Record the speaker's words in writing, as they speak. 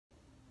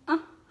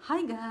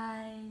Hi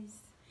guys,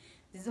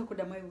 zizo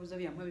kudamu ebibuuzo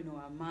byammwe bino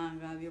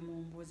wammanga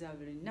byemumbuuza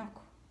buli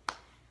nnaku.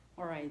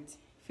 Alright,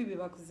 Phoebe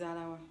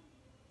bakuzaala wa?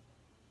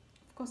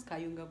 Of course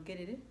kayunga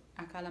bugerere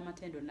akala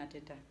matendo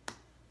nateta.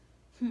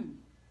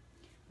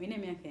 Wina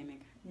emyaka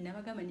emeka?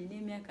 Nabagamba nina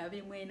emyaka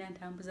 24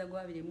 ntambuza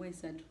gwa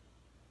 23.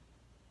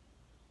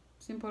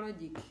 Simple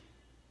logic.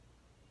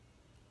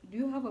 Do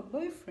you have a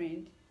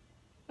boyfriend?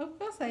 Of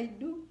course I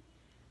do.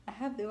 I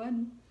have the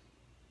one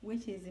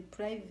which is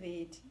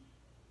private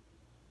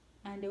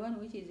and the one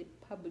which is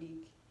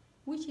public.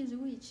 Which is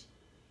which?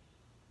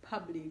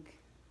 Public.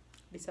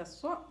 This is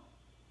so.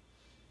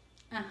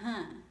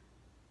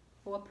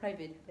 Or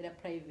private, better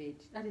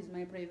private. That is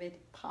my private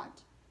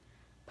part.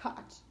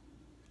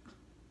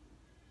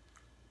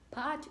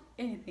 Part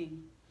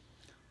anything.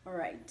 All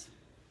right.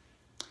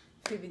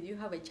 Phoebe, do you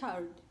have a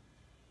child?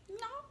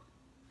 No.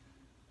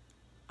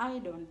 I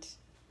don't.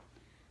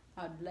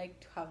 I'd like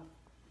to have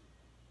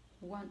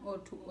 1 or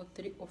 2 or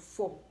 3 or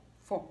 4.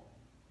 4.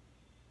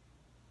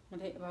 All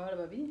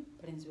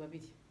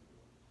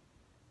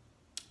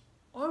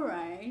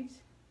right.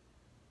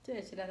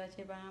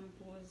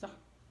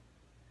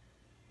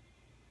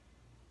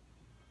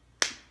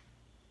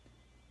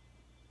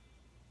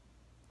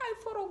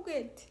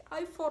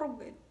 I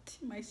forget,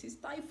 my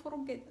sister, I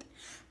forget,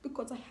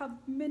 because I have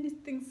many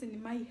things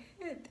in my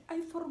head.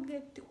 I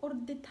forget all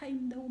the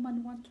time the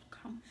woman wants to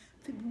come.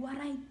 Phoebe,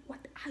 what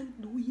are you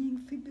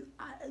doing? Phoebe,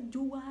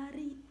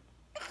 Joari.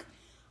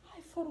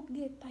 I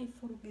forget,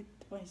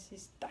 my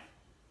sister.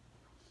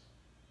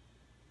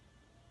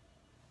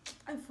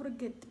 I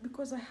forget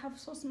because I have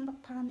so much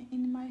pain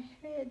in my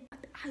head.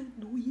 What are you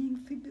doing?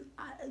 Phoebe,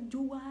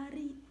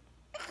 Joari.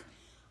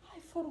 I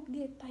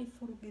forget,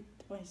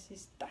 my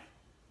sister.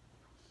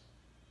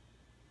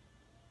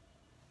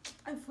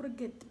 I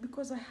forget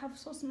because I have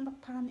so much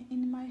pain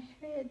in my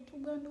head.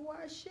 Uganda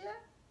wash.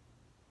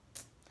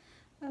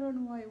 I don't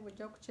know why we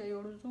joke to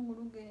your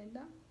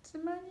Lugenda.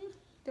 Simani,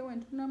 they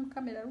went to Nam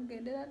Camera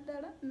Lugenda,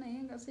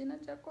 Nayenga Sina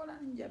Chacola,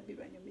 and Jabby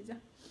Banyubiza.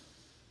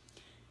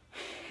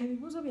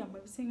 Ebibuuzo byammwe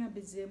ebisinga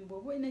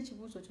bizembo boyina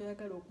ekibuuzo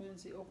kyoyagala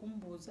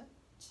okumbuuza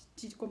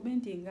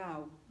kikomenting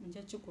awo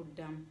nja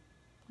kikuddamu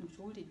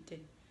mukiwulidde.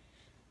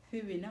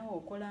 Phoebe nawe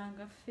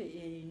okolanga ffe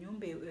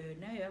ennyumba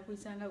nayo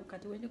yakuyisanga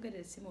kati wenjogerera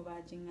essimu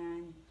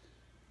baagiŋŋaanye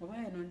oba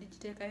eno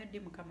ndigiteekayo ddi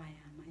mukama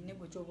yamanyi ne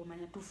gwe kyoba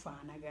omanya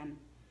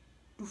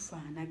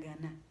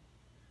tufaanagana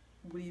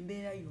buli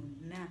mbeera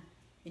yonna.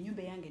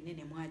 Ennyumba eyange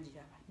ennene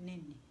mwagiraba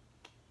nnene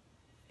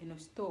eno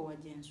sitoowa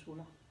gye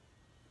nsula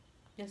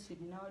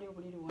jasini nawali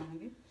obuliri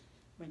wange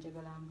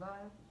bwenjagala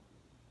nvaayo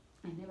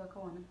enebaka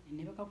wano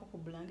enebakako ku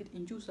bulangiti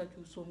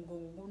nkyusakyusa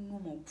omugongo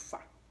gunnuma okufa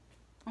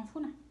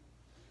onfuna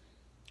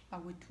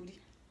awe tuli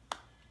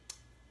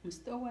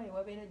musitoowa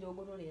ewabeera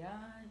gyogololera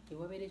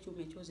ewabeera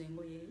ekyuma ekyoza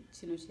engoye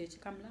kino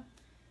kyekikamula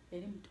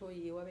eri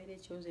mutoyi ewabeera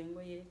ekyoza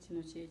engoye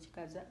kino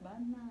kyekikaza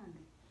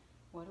bannange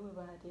wali we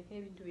baateeka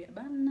ebintu bya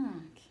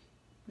bannange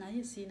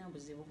naye siina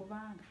buzibu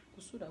kubanga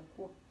kusula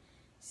kwo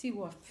si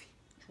waffe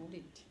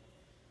kiwulidde.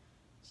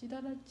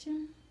 Kirala ki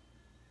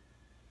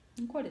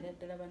nkolera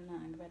ddala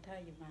bannange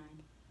bataayi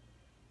bange.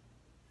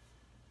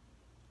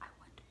 I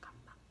want to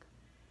come back.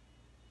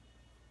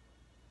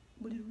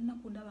 Buli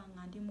lunaku ndaba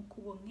nga ndi mu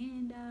kkubo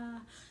ŋŋenda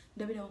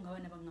ndabirawo nga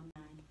baana baŋŋamba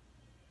nange.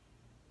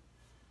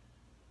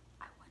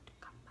 I want to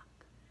come back.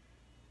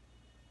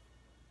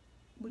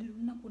 Buli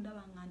lunaku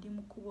ndaba nga ndi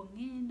mu kkubo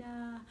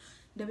ŋŋenda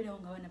ndabirawo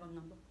nga baana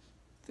baŋŋamba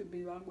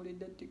Phoebe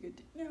bangulidde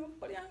tiketi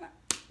neokolyanga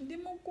ndi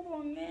mu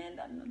kkubo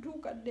ŋŋenda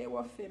natuuka dde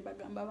ewaffe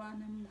mbagamba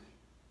baana mmwe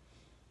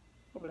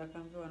obula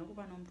kanve wano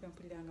kuba n'omutwe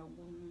mpuliranga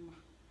gunnuma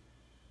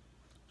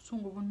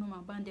busungu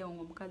bunnuma bandi awo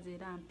ng'omukazi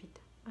era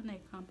ampita banaye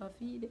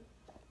kampafiire.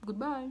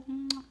 Goodbye.